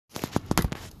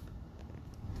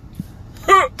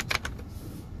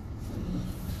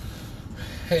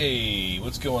Hey,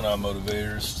 what's going on,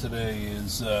 motivators? Today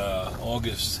is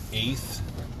August 8th,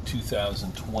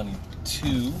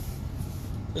 2022.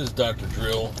 This is Dr.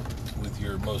 Drill with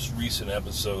your most recent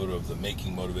episode of the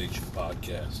Making Motivation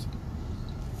podcast.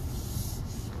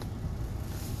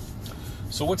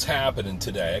 So what's happening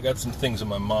today? I got some things in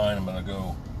my mind. I'm going to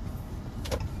go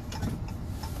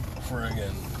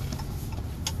friggin'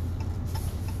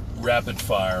 rapid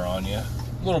fire on you.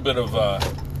 A little bit of a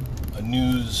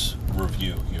news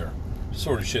review here.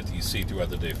 Sort of shit that you see throughout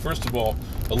the day. First of all,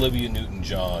 Olivia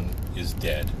Newton-John is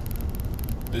dead.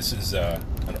 This is an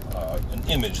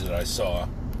image that I saw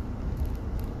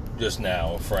just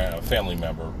now. A family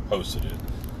member posted it.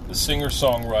 The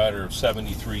singer-songwriter of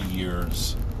 73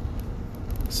 years,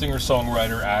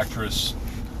 singer-songwriter, actress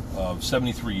of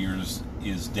 73 years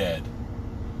is dead.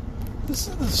 This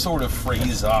is the sort of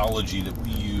phraseology that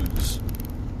we use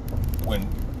when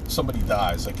somebody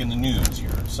dies, like in the news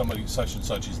here. Somebody such and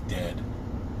such is dead.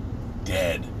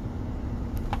 Dead.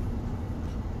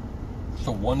 It's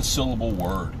a one-syllable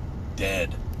word.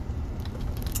 Dead.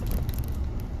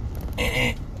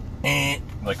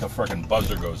 Like a freaking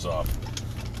buzzer goes off.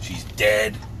 She's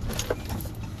dead.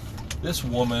 This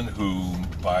woman who,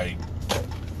 by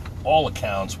all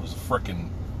accounts, was freaking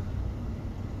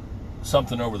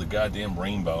something over the goddamn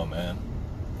rainbow, man.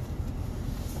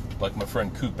 Like my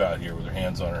friend Coop out here with her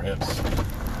hands on her hips.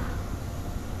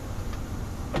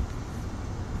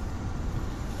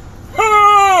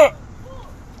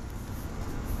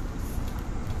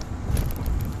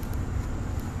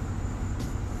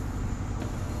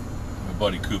 My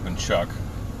buddy Coop and Chuck.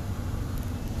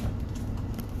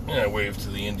 And I wave to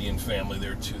the Indian family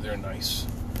there too. They're nice.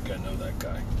 I think I know that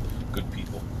guy. Good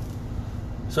people.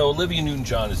 So Olivia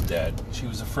Newton-John is dead. She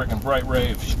was a freaking bright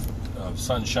ray of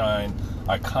sunshine,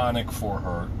 iconic for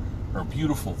her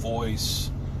beautiful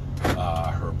voice,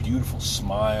 her beautiful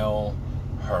smile,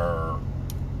 her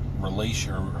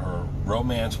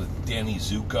romance with Danny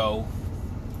Zuko,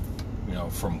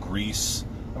 from Grease.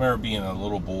 I remember being a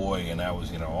little boy, and that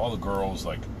was, all the girls,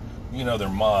 like, their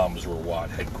moms were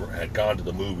had gone to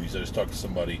the movies. I just talked to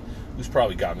somebody who's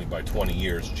probably got me by 20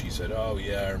 years, and she said, "Oh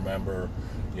yeah, I remember,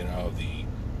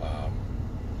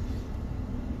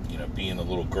 being a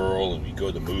little girl, and you go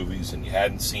to the movies, and you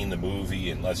hadn't seen the movie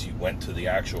unless you went to the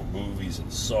actual movies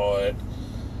and saw it,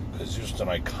 because it's just an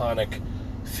iconic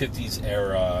 50s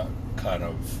era kind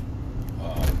of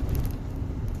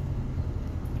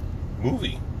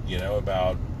movie,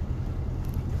 about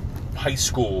high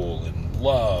school and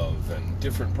love and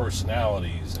different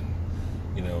personalities and,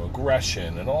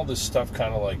 aggression and all this stuff,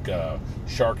 kind of like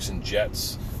Sharks and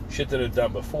Jets, shit that I've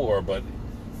done before, but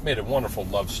made a wonderful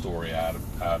love story out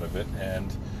of it.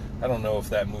 And I don't know if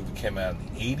that movie came out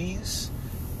in the 80s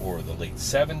or the late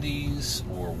 70s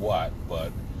or what,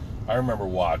 but I remember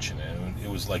watching it, and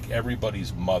it was like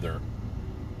everybody's mother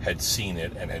had seen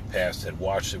it and had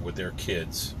watched it with their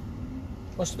kids.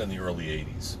 Must have been the early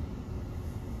 80s.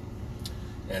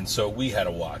 And so we had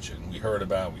to watch it, and we heard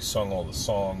about it, we sung all the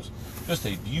songs. Just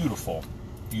a beautiful,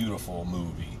 beautiful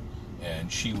movie.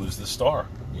 And she was the star,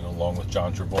 along with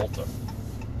John Travolta.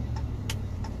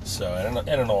 So, and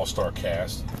an all-star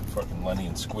cast. Fucking Lenny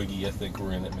and Squiggy, I think,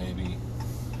 were in it, maybe.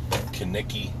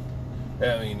 Kenickie.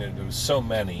 I mean, there was so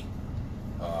many.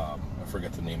 I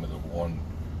forget the name of the one.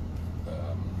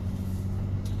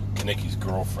 Kenickie's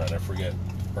girlfriend, I forget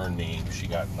her name. She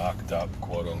got knocked up,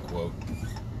 quote unquote.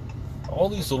 All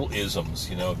these little isms,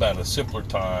 about a simpler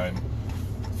time,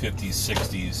 50s,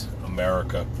 60s,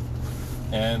 America.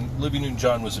 And Olivia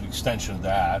Newton-John was an extension of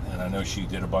that, and I know she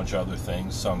did a bunch of other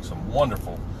things, sung some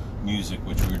wonderful music,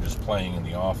 which we were just playing in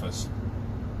the office,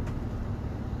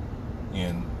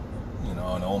 in,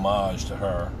 an homage to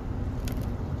her.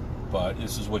 But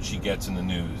this is what she gets in the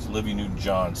news. Olivia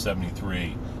Newton-John,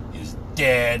 73, is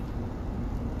dead.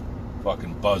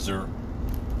 Fucking buzzer.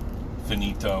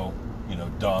 Finito.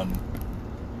 Done.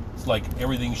 It's like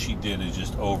everything she did is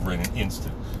just over in an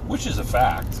instant, which is a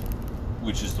fact,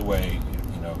 which is the way,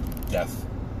 death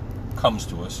comes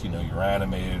to us. You're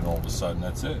animated, and all of a sudden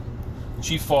that's it. And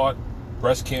she fought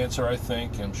breast cancer, I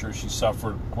think. I'm sure she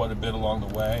suffered quite a bit along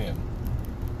the way, and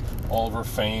all of her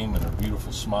fame and her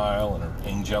beautiful smile and her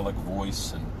angelic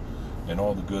voice and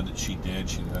all the good that she did. I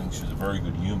think she was a very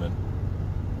good human.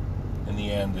 In the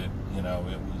end, it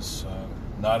was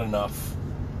not enough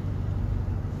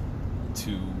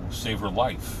to save her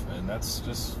life, and that's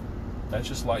just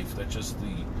life. That's just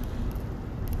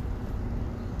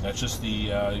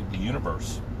the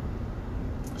universe.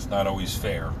 It's not always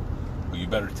fair, but you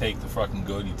better take the fucking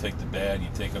good, you take the bad, you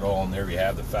take it all, and there you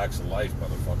have the facts of life,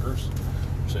 motherfuckers.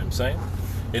 See what I'm saying?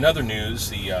 In other news,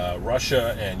 the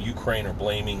Russia and Ukraine are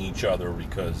blaming each other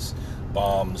because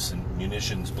bombs and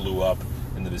munitions blew up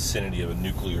in the vicinity of a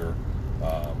nuclear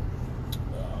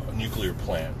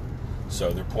plant.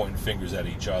 So they're pointing fingers at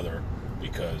each other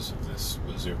because this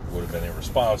would have been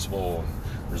irresponsible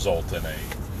and result in a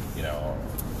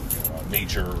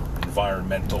major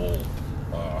environmental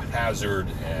hazard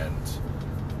and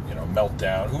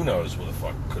meltdown. Who knows what the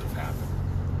fuck could have happened?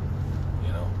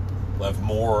 We'll have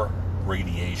more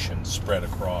radiation spread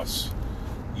across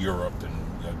Europe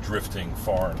and drifting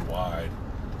far and wide,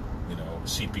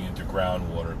 seeping into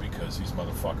groundwater because these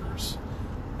motherfuckers,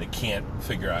 they can't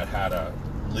figure out how to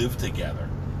live together.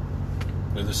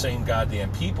 They're the same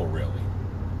goddamn people, really,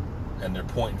 and they're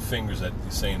pointing fingers at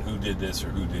you, saying who did this or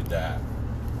who did that.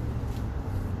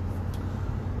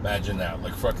 Imagine that,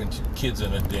 like fucking kids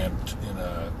in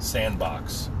a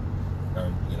sandbox,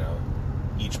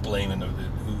 each blaming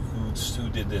who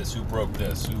did this, who broke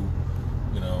this, who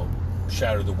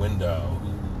shattered the window,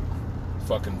 who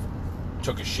fucking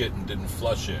took a shit and didn't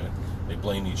flush it. They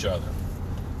blame each other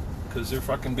because they're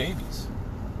fucking babies.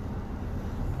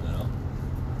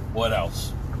 What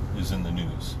else is in the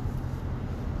news?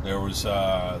 There was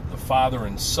the father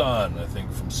and son, I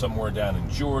think, from somewhere down in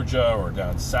Georgia or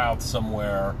down south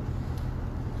somewhere.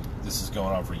 This is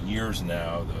going on for years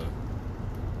now.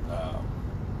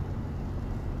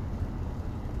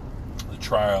 The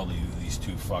trial of these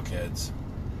two fuckheads.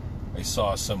 They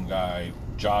saw some guy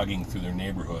jogging through their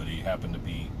neighborhood. He happened to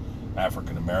be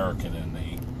African American, and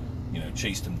they,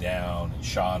 chased him down and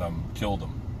shot him, killed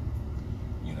him.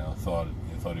 Thought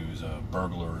he was a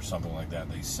burglar or something like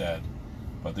that. They said,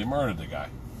 but they murdered the guy,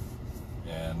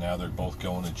 and now they're both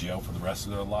going to jail for the rest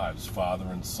of their lives. Father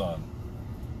and son,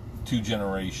 2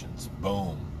 generations.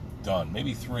 Boom, done.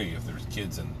 Maybe 3 if there's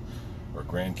kids or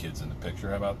grandkids in the picture.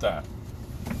 How about that?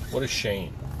 What a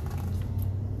shame.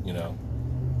 The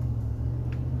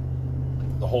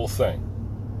whole thing.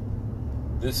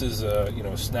 This is a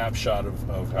snapshot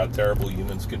of how terrible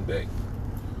humans can be.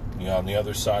 On the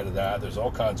other side of that, there's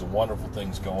all kinds of wonderful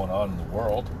things going on in the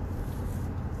world.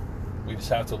 We just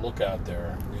have to look out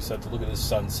there. We just have to look at this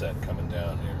sunset coming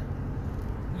down here.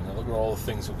 Look at all the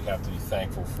things that we have to be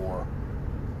thankful for.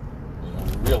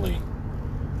 Really,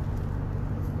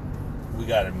 we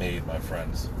got it made, my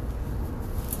friends.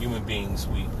 Human beings,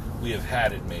 we have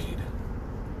had it made.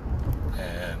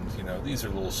 And, these are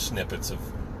little snippets of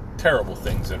terrible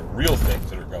things that are real things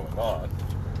that are going on.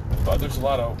 But there's a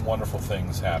lot of wonderful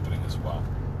things happening as well.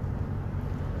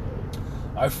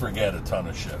 I forget a ton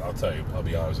of shit. I'll tell you, I'll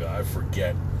be honest with you. I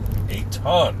forget a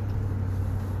ton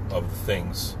of the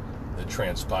things that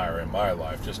transpire in my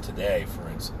life. Just today, for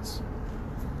instance.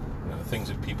 The things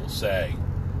that people say.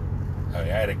 I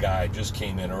had a guy just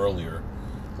came in earlier.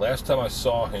 Last time I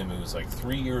saw him, it was like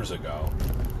 3 years ago.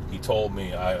 He told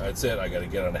me, I said, I got to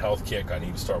get on a health kick. I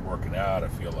need to start working out. I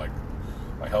feel like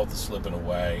my health is slipping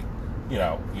away.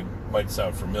 You might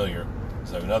sound familiar,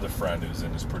 because I have another friend who's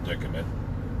in this predicament,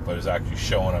 but is actually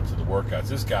showing up to the workouts.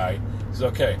 This guy says,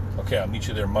 okay, I'll meet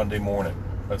you there Monday morning.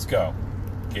 Let's go.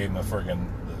 Gave him the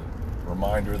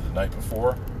reminder the night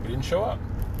before. He didn't show up.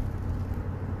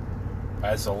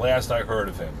 That's the last I heard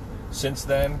of him. Since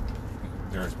then,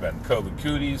 there's been COVID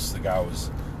cooties. The guy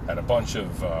had a bunch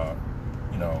of,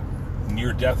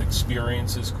 near-death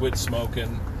experiences, quit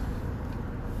smoking,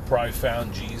 probably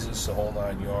found Jesus, the whole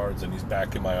 9 yards, and he's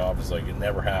back in my office like it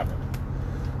never happened.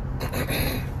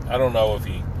 I don't know if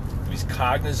he's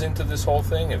cognizant of this whole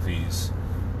thing, if he's,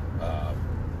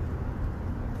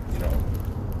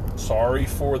 sorry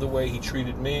for the way he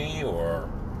treated me, or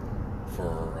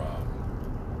for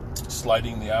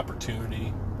slighting the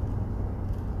opportunity,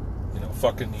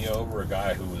 fucking me over, a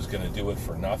guy who was going to do it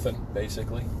for nothing,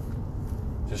 basically.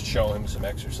 Just show him some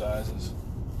exercises.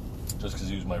 Just because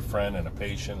he was my friend and a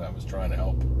patient, I was trying to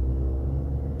help.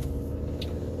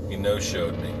 He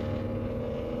no-showed me.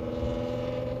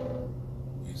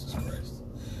 Jesus Christ.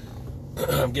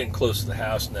 I'm getting close to the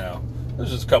house now.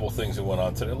 There's just a couple things that went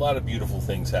on today. A lot of beautiful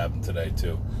things happened today,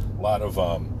 too. A lot of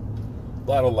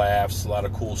laughs, a lot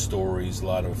of cool stories, a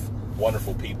lot of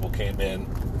wonderful people came in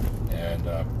and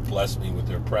blessed me with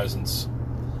their presence.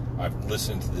 I've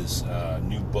listened to this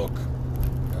new book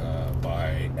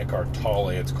by Eckhart Tolle.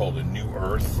 It's called A New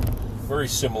Earth. Very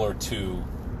similar to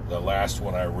the last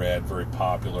one I read. Very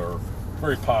popular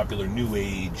New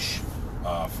Age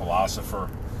philosopher,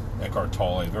 Eckhart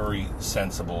Tolle. Very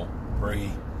sensible. Very,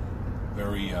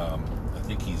 I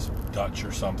think he's Dutch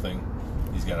or something.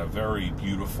 He's got a very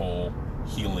beautiful,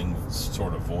 healing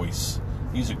sort of voice.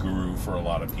 He's a guru for a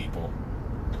lot of people.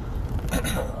 He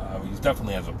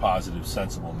definitely has a positive,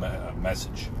 sensible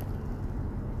message.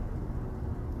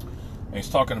 And he's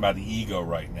talking about the ego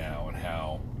right now and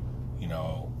how,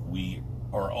 we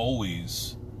are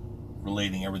always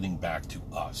relating everything back to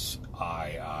us.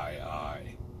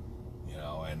 I.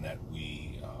 And that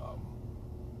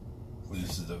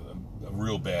this is a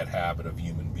real bad habit of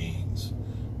human beings.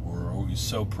 We're always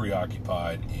so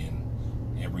preoccupied in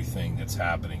everything that's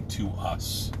happening to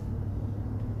us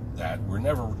that we're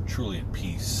never truly at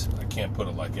peace. I can't put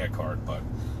it like Eckhart, but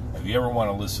if you ever want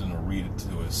to listen or read it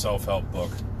to a self-help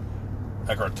book,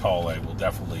 Eckhart Tolle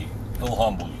he'll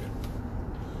humble you.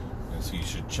 And so you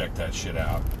should check that shit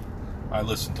out. I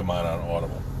listened to mine on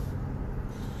Audible.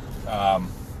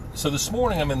 So this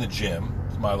morning I'm in the gym.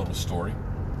 It's my little story.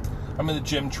 I'm in the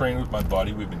gym training with my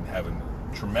buddy. We've been having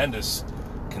tremendous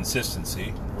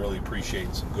consistency. Really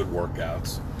appreciating some good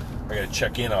workouts. I got to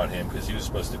check in on him because he was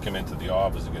supposed to come into the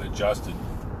office and get adjusted.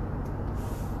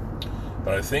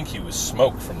 But I think he was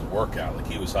smoked from the workout. Like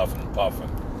he was huffing and puffing.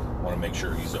 I want to make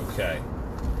sure he's okay.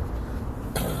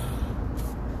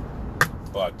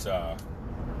 But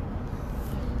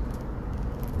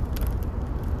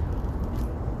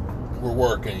we're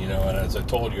working, and as I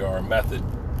told you, our method,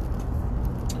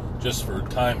 just for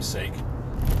time's sake,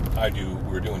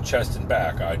 we're doing chest and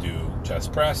back. I do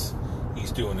chest press,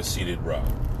 he's doing a seated row.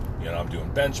 I'm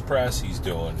doing bench press, he's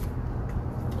doing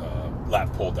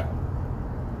lat pull down.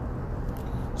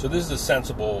 So this is a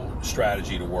sensible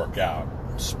strategy to work out,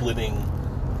 splitting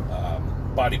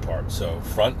body parts, so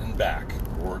front and back,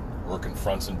 working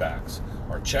fronts and backs,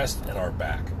 our chest and our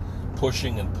back,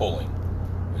 pushing and pulling.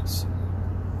 It's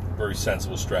very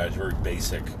sensible strategy, very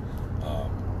basic,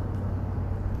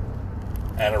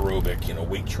 anaerobic,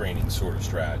 weight training sort of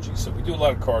strategy. So we do a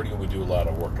lot of cardio, we do a lot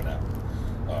of working out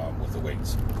with the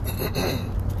weights.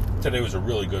 Today was a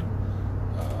really good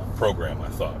program, I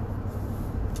thought.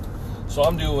 So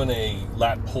I'm doing a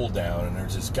lat pull down, and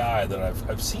there's this guy that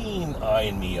I've seen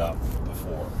eyeing me up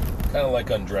before, kind of like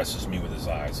undresses me with his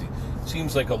eyes. He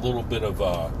seems like a little bit of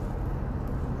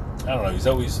I don't know, he's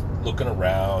always looking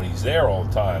around. He's there all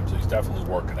the time, so he's definitely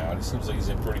working out. He seems like he's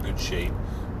in pretty good shape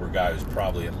for a guy who's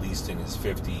probably at least in his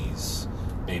 50s,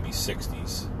 maybe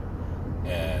 60s.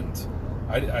 And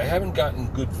I haven't gotten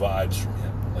good vibes from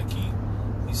him. Like he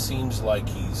seems like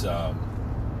he's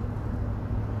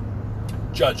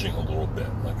judging a little bit.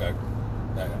 Like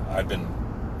I've been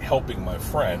helping my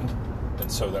friend,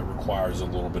 and so that requires a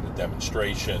little bit of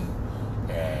demonstration.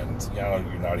 And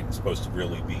you're not even supposed to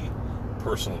really be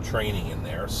personal training in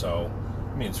there, so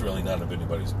it's really none of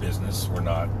anybody's business. We're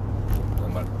not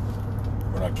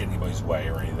getting anybody's way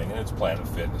or anything, and it's Planet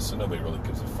Fitness, so nobody really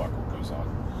gives a fuck what goes on.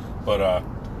 But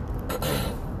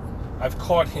I've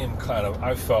caught him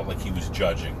I felt like he was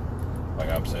judging. Like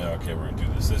I'm saying, okay, we're gonna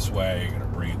do this way, you're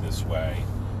gonna breathe this way,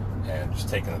 and just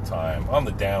taking the time on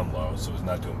the down low, so as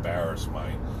not to embarrass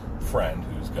my friend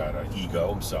who's got an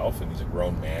ego himself, and he's a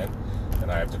grown man,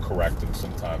 and I have to correct him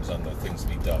sometimes on the things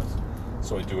that he does.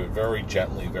 So I do it very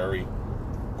gently, very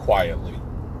quietly,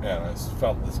 and I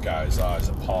felt this guy's eyes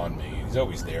upon me. He's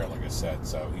always there, like I said,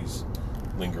 so he's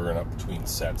lingering up between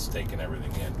sets, taking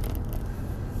everything in.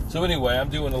 So anyway, I'm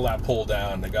doing the lat pull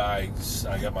down. I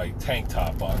got my tank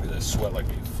top on because I sweat like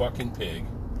a fucking pig.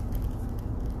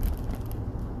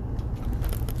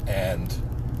 And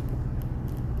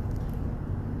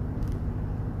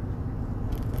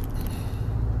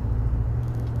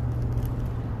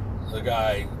the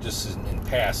guy just is in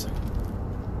passing.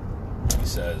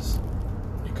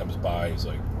 He comes by, he's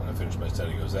like, when I finish my set,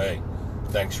 he goes, "Hey,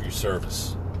 thanks for your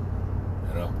service."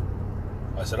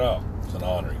 I said, "Oh, it's an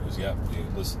honor." He goes, "Yeah,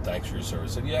 listen, thanks for your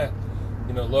service." I said, "Yeah,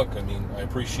 look, I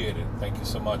appreciate it. Thank you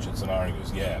so much. It's an honor." He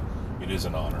goes, "Yeah, it is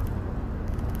an honor."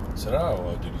 I said,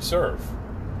 "Oh, did he serve?"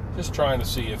 Just trying to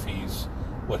see if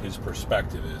what his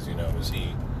perspective is. Is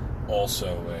he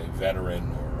also a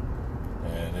veteran,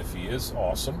 and if he is,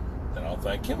 awesome, then I'll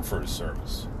thank him for his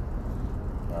service.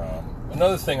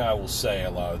 Another thing I will say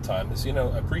a lot of the time is, I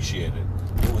appreciate it.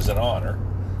 It was an honor.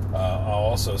 I'll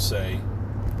also say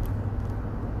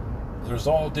there's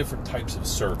all different types of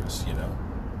service,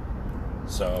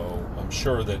 So I'm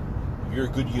sure that if you're a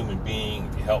good human being,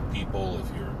 if you help people,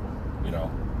 if you're,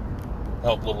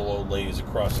 help little old ladies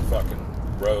across the fucking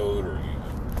road, or you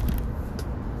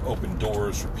open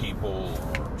doors for people,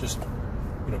 or just,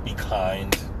 be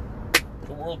kind.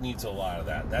 The world needs a lot of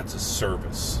that. That's a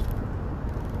service.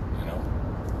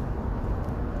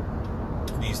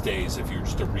 These days, if you're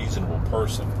just a reasonable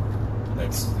person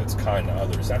that's kind to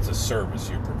others, that's a service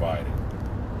you're providing.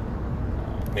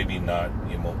 Maybe not,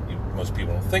 most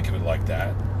people don't think of it like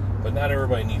that, but not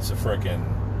everybody needs to frickin',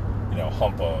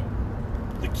 hump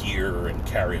the gear and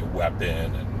carry a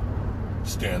weapon and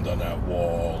stand on that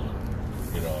wall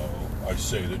and, I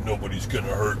say that nobody's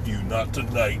gonna hurt you, not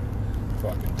tonight.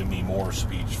 Fucking Demi Moore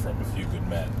speech from A Few Good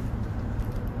Men.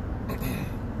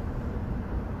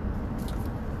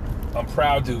 I'm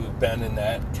proud to have been in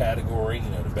that category, to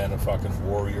have been a fucking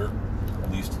warrior,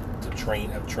 at least have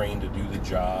trained to do the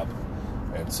job,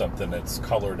 and something that's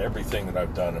colored everything that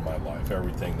I've done in my life,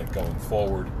 everything that going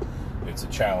forward, it's a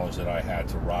challenge that I had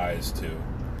to rise to,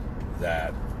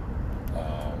 that,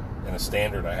 and a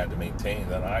standard I had to maintain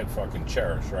that I fucking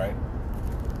cherish, right?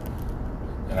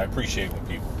 And I appreciate when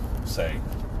people say,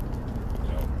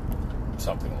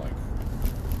 something like,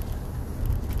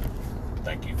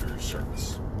 thank you for your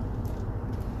service.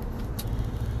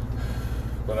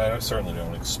 But I certainly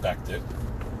don't expect it.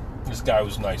 This guy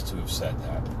was nice to have said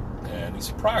that, and he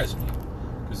surprised me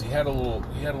because he had a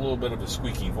little bit of a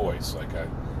squeaky voice.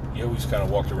 He always kind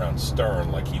of walked around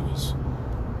stern, like he was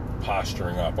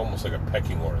posturing up, almost like a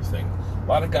pecking order thing. A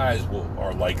lot of guys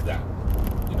are like that.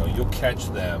 You'll catch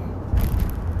them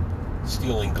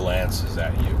stealing glances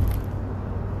at you.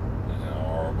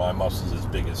 Or my muscle's as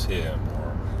big as him,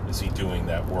 or is he doing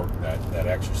that work, that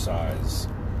exercise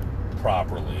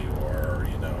properly, or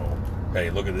hey,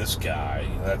 look at this guy,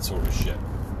 that sort of shit.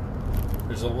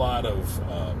 There's a lot of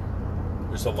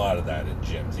that in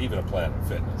gyms, even at Planet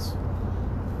Fitness.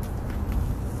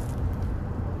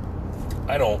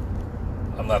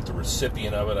 I'm not the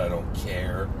recipient of it. I don't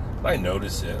care. But I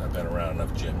notice it. I've been around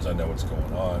enough gyms. I know what's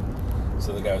going on.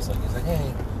 So the guy was he's like,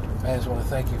 hey, I just want to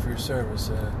thank you for your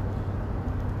service.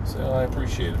 So I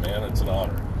appreciate it, man. It's an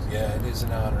honor. He goes, yeah, it is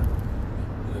an honor.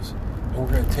 He goes, and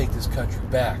we're going to take this country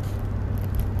back.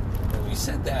 And when he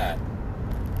said that,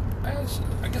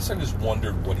 I guess I just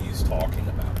wondered what he's talking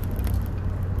about.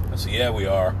 I said, yeah, we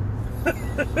are.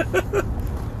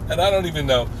 And I don't even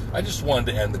know. I just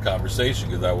wanted to end the conversation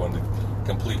because I wanted to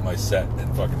complete my set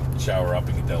and fucking shower up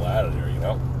and get the hell out of there,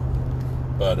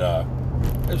 But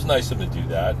it was nice of him to do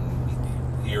that.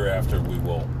 And hereafter we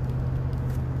will,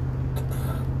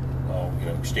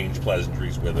 exchange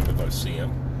pleasantries with him if I see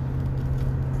him.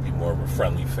 Be more of a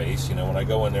friendly face. When I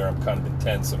go in there, I'm kind of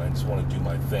intense and I just want to do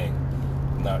my thing.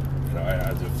 Not,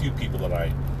 there's a few people that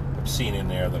I have seen in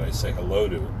there that I say hello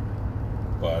to.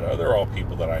 But they're all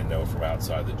people that I know from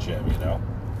outside the gym,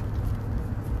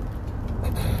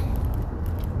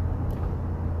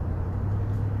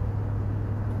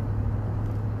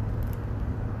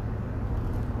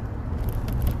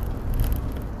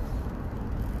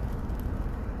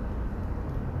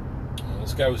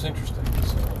 This guy was interesting.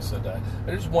 So I said,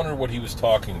 I just wondered what he was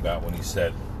talking about when he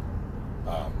said,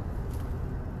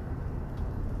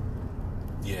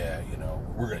 yeah,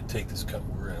 we're going to take this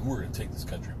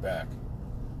country back.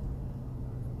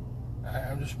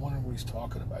 I'm just wondering what he's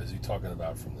talking about. Is he talking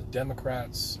about from the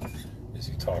Democrats? Is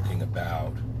he talking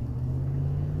about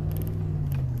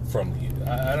from the...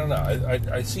 I don't know.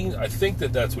 I think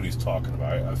that's what he's talking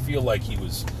about. I feel like he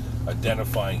was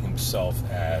identifying himself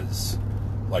as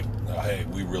like, hey,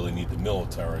 we really need the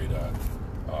military to,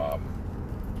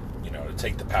 to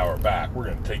take the power back. We're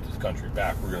going to take this country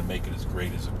back. We're going to make it as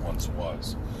great as it once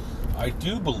was. I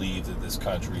do believe that this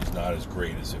country is not as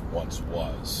great as it once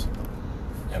was.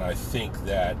 And I think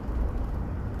that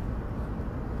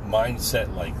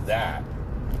mindset like that,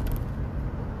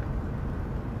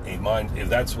 if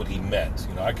that's what he meant,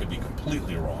 I could be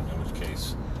completely wrong, in which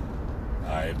case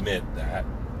I admit that,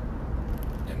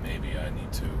 and maybe I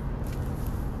need to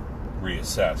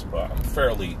reassess, but I'm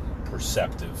fairly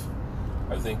perceptive.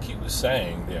 I think he was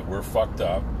saying that we're fucked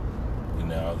up,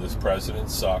 this president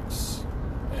sucks,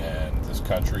 and this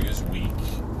country is weak,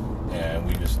 and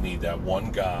we just need that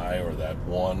one guy or that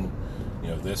one,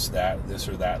 this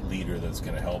or that leader that's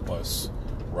going to help us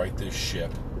right this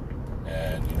ship,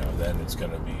 and then it's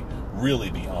going to really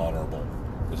be honorable,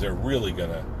 because they're really going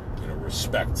to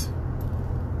respect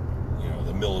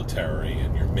the military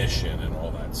and your mission and all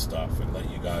that stuff, and let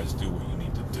you guys do what you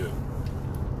need to do.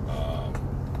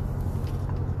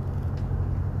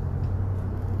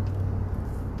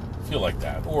 Feel like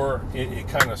that. Or it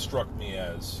kind of struck me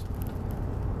as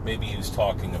maybe he was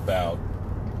talking about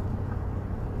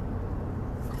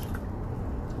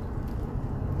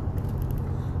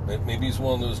maybe he's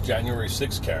one of those January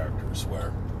 6th characters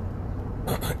where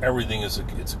everything is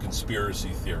it's a conspiracy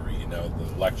theory. The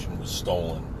election was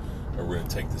stolen, or we're going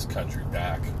to take this country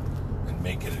back and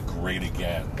make it great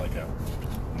again, like a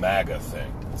MAGA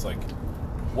thing. It's like,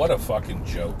 what a fucking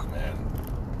joke, man.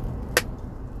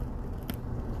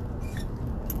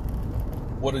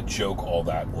 What a joke all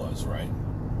that was, right?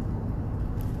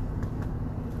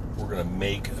 We're going to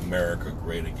make America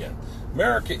great again.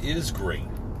 America is great.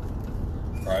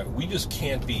 All right? We just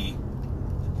can't be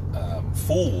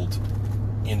fooled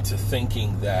into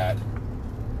thinking that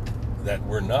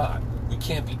we're not. We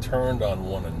can't be turned on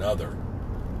one another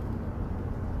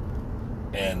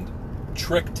and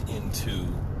tricked into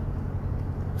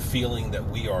feeling that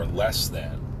we are less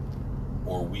than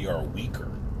or we are weaker.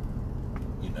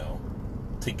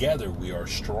 Together we are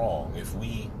strong. If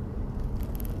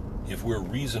we're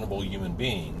reasonable human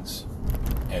beings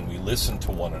and we listen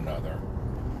to one another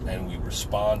and we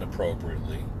respond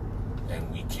appropriately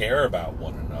and we care about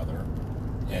one another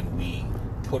and we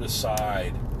put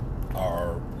aside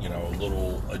our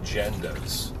little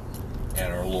agendas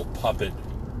and our little puppet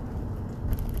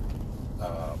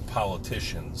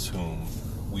politicians whom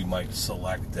we might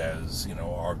select as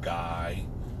our guy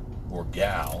or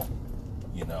gal,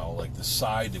 like the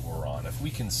side that we're on. If we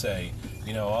can say,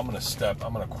 I'm going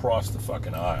to cross the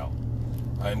fucking aisle.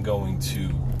 I'm going to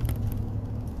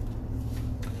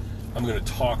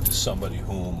talk to somebody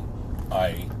whom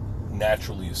I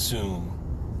naturally assume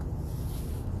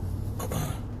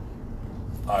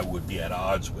I would be at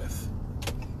odds with.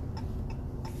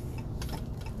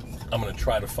 I'm going to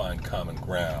try to find common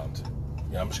ground.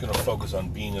 I'm just going to focus on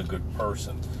being a good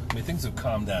person. I mean, things have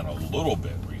calmed down a little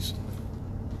bit recently.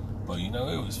 But, it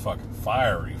was fucking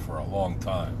fiery for a long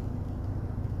time.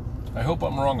 I hope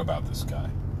I'm wrong about this guy.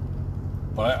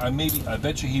 But I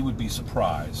bet you he would be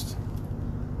surprised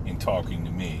in talking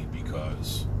to me,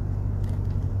 because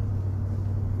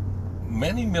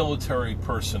many military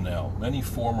personnel, many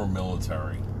former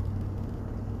military,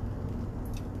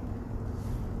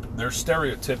 they're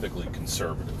stereotypically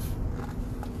conservative.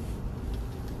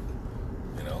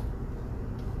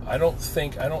 I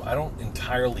don't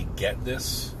entirely get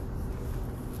this,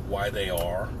 why they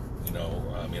are.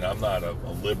 I'm not a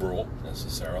liberal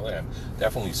necessarily. I'm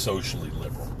definitely socially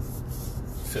liberal,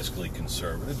 fiscally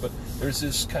conservative, but there's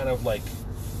this kind of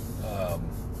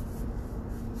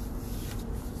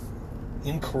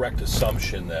incorrect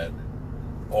assumption that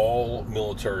all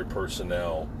military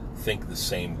personnel think the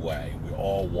same way. We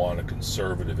all want a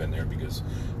conservative in there because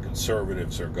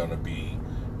conservatives are going to be,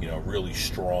 really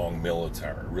strong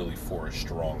military, really for a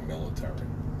strong military.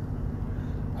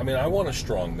 I mean, I want a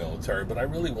strong military, but I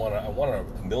want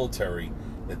a military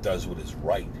that does what is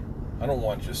right. I don't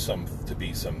want just some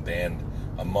band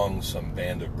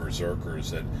of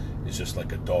berserkers that is just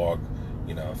like a dog,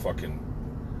 a fucking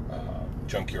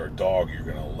junkyard dog you're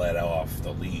going to let off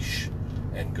the leash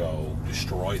and go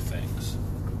destroy things.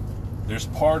 There's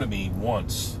part of me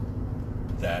once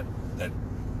that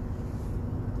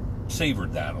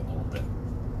savored that a little bit.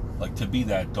 Like, to be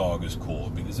that dog is cool,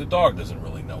 because the dog doesn't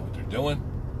really know what they're doing.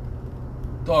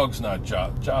 Jobs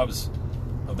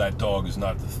of that dog is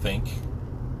not to think.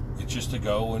 It's just to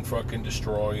go and fucking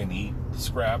destroy and eat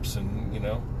scraps and,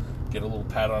 get a little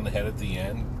pat on the head at the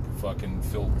end, fucking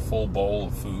fill full bowl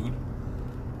of food,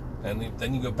 and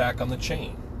then you go back on the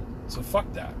chain. So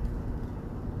fuck that.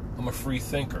 I'm a free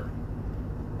thinker.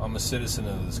 I'm a citizen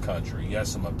of this country.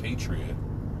 Yes, I'm a patriot.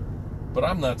 But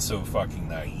I'm not so fucking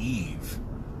naive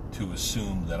to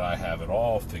assume that I have it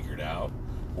all figured out,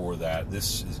 or that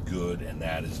this is good and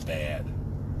that is bad.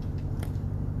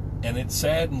 And it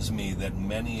saddens me that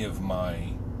many of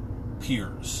my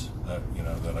peers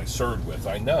that I served with,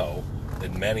 I know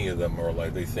that many of them are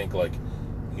like, they think like,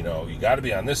 you got to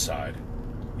be on this side,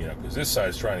 because this side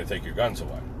is trying to take your guns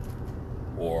away,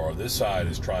 or this side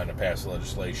is trying to pass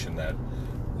legislation that,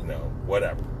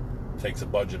 whatever, takes a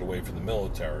budget away from the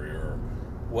military or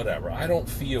whatever. I don't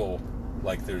feel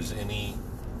like there's any,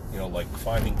 like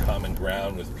finding common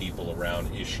ground with people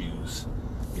around issues,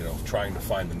 trying to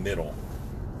find the middle.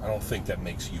 I don't think that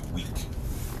makes you weak.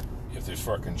 If there's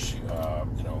fucking,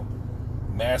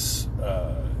 mass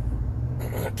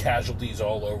casualties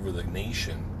all over the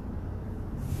nation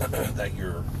that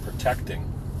you're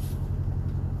protecting,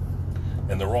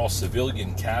 and they're all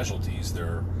civilian casualties,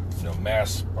 they're,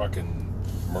 mass fucking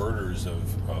murders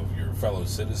of your fellow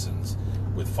citizens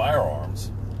with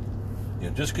firearms.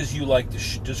 Just because you like to,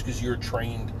 just because you're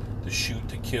trained to shoot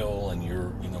to kill and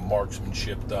you're,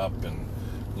 marksmanshiped up and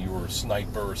you were a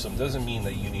sniper or something, doesn't mean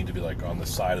that you need to be like on the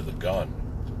side of the gun.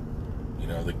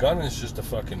 The gun is just a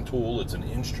fucking tool. It's an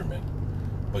instrument.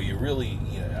 But you really,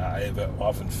 I have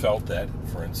often felt that,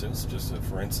 for instance,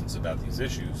 about these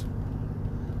issues,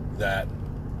 that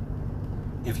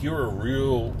if you're a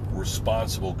real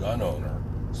responsible gun owner,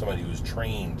 somebody who's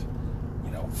trained,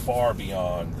 far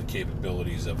beyond the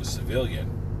capabilities of a civilian,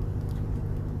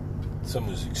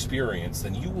 someone who's experienced,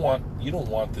 then you don't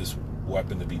want this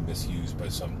weapon to be misused by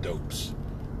some dopes.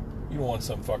 You don't want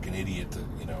some fucking idiot to,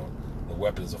 the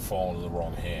weapons have fallen into the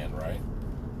wrong hand, right?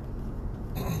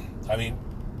 I mean,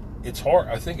 it's hard.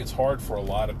 I think it's hard for a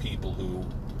lot of people who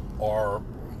are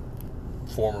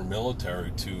former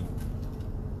military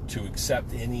to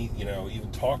accept any,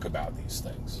 even talk about these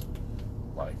things.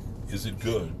 Like, is it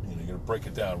good? You're going to break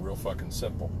it down real fucking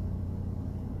simple.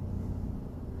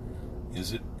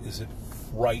 Is it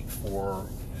right for,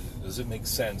 does it make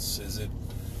sense? Is it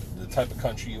the type of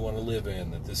country you want to live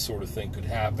in, that this sort of thing could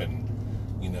happen,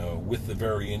 with the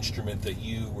very instrument that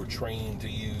you were trained to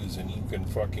use, and you can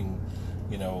fucking,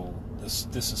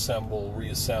 disassemble,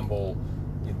 reassemble,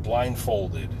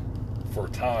 blindfolded for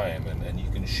time, and you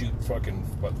can shoot fucking,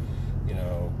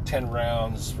 10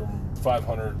 rounds from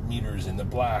 500 meters in the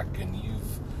black, and you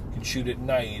can shoot at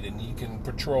night, and you can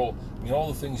patrol. All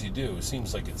the things you do, it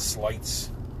seems like it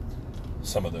slights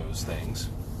some of those things.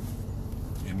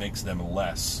 It makes them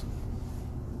less.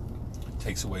 It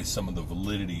takes away some of the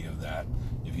validity of that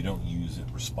if you don't use it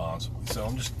responsibly. So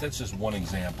that's just one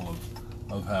example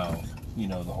of how,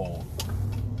 the whole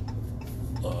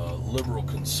liberal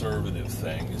conservative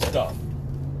thing is dumb.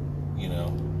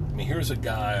 Here's a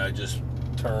guy I just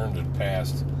turned and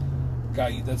passed.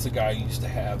 That's the guy who used to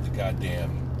have the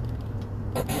goddamn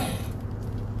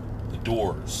the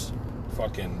doors.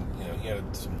 Fucking, he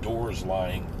had some doors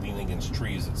leaning against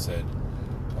trees that said,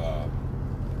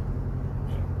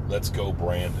 let's go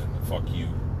Brandon, the fuck you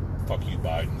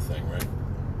Biden thing, right?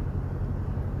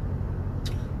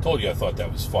 Told you I thought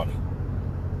that was funny.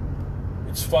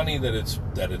 It's funny that it's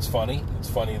funny. It's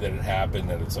funny that it happened,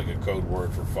 that it's like a code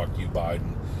word for fuck you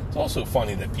Biden. It's also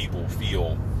funny that people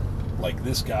feel like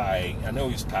this guy, I know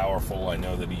he's powerful, I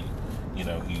know that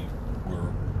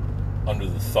we're under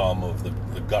the thumb of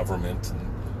the government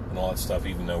and all that stuff,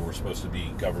 even though we're supposed to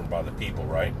be governed by the people,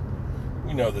 right?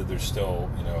 We know that there's still,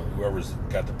 whoever's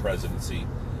got the presidency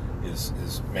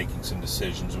is making some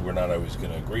decisions we're not always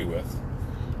going to agree with.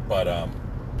 But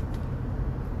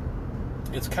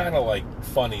it's kind of like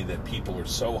funny that people are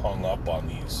so hung up on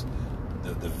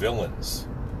the villains,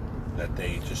 that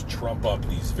they just trump up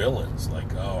these villains,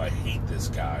 like, oh, I hate this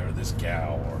guy or this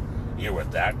gal, or you hear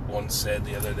what that one said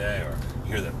the other day, or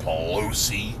you hear that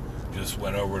Pelosi just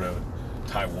went over to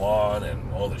Taiwan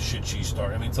and all the shit she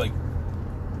started. It's like,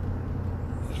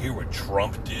 you hear what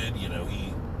Trump did, and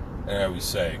I always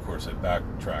say, of course, I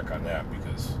backtrack on that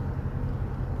because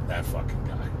that fucking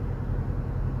guy,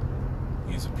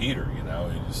 he's a Peter, he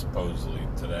just supposedly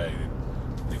today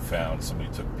they found somebody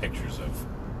took pictures of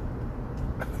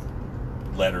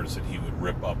letters that he would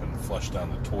rip up and flush down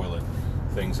the toilet,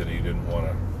 things that he didn't want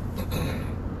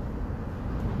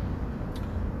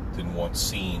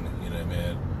seen,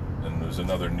 man. And there's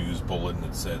another news bulletin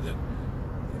that said that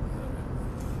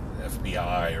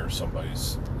FBI or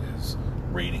somebody's is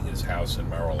raiding his house in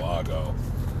Mar-a-Lago.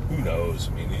 Who knows?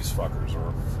 These fuckers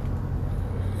are.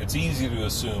 It's easy to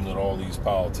assume that all these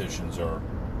politicians are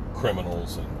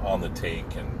criminals and on the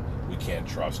take, and we can't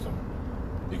trust them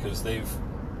because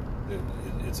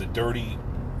it's a dirty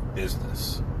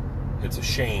business. It's a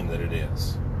shame that it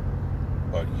is,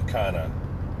 but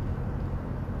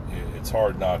it's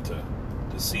hard not to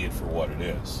see it for what it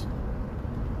is.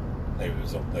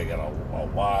 They got a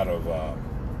lot of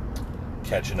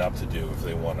catching up to do if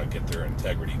they want to get their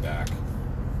integrity back.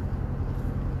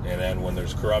 And then when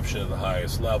there's corruption at the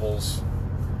highest levels,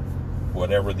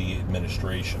 whatever the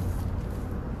administration,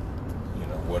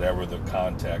 whatever the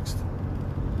context,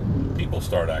 people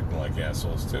start acting like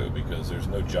assholes too, because there's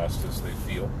no justice, they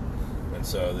feel. And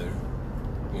so they're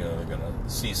going to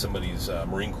see somebody's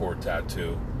Marine Corps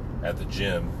tattoo at the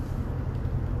gym,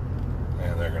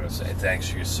 and they're going to say, thanks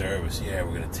for your service. Yeah,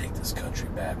 we're going to take this country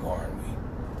back, aren't we?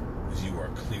 Because you are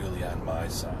clearly on my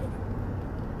side.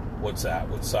 What's that?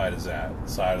 What side is that?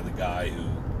 The side of the guy who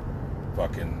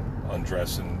fucking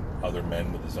undressing other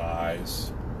men with his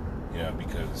eyes,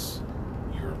 because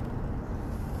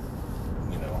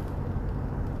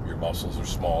your muscles are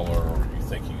smaller, or you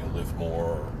think you can lift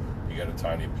more, or you got a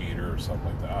tiny Peter or something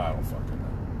like that. I don't fucking know.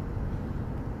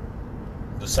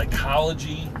 The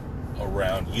psychology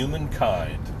around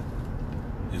humankind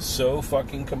is so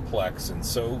fucking complex and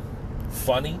so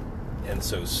funny and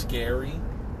so scary.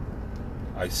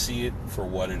 I see it for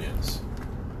what it is.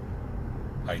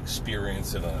 I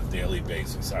experience it on a daily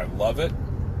basis. I love it,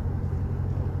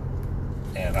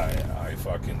 and I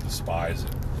fucking despise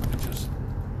it.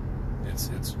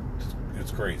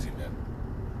 It's crazy, man.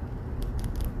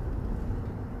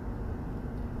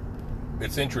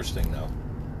 It's interesting, though.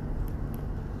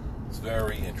 It's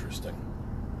very interesting.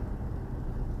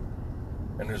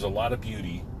 And there's a lot of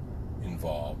beauty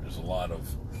involved. There's a lot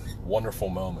of wonderful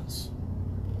moments.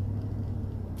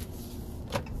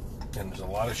 And there's a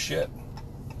lot of shit.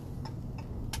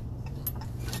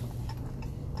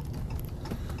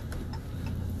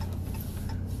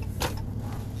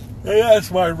 Hey, that's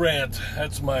my rant.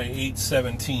 That's my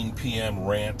 8:17 p.m.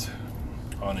 rant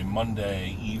on a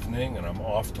Monday evening, and I'm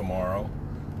off tomorrow.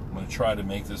 I'm going to try to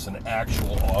make this an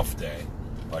actual off day.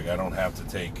 Like, I don't have to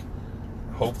take,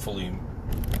 hopefully,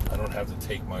 I don't have to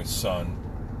take my son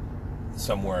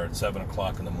somewhere at 7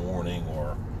 o'clock in the morning,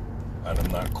 or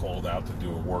I'm not called out to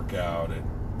do a workout at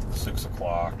 6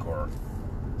 o'clock or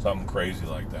something crazy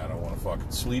like that. I want to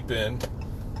fucking sleep in.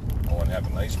 I want to have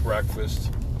a nice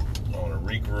breakfast. I want to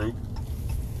regroup.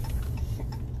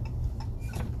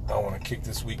 I want to kick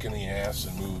this week in the ass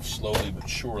and move slowly but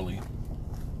surely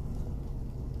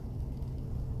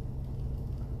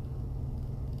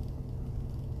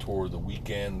toward the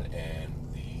weekend and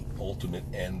the ultimate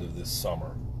end of this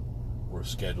summer, where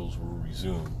schedules will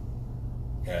resume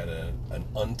at an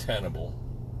untenable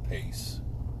pace.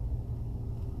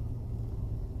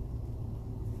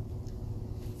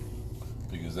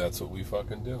 Because that's what we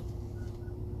fucking do.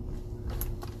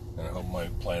 And I hope my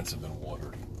plants have been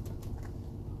watered.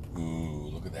 Ooh,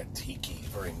 look at that tiki.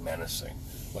 Very menacing.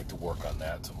 I'd like to work on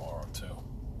that tomorrow, too.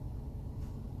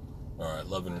 Alright,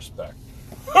 love and respect.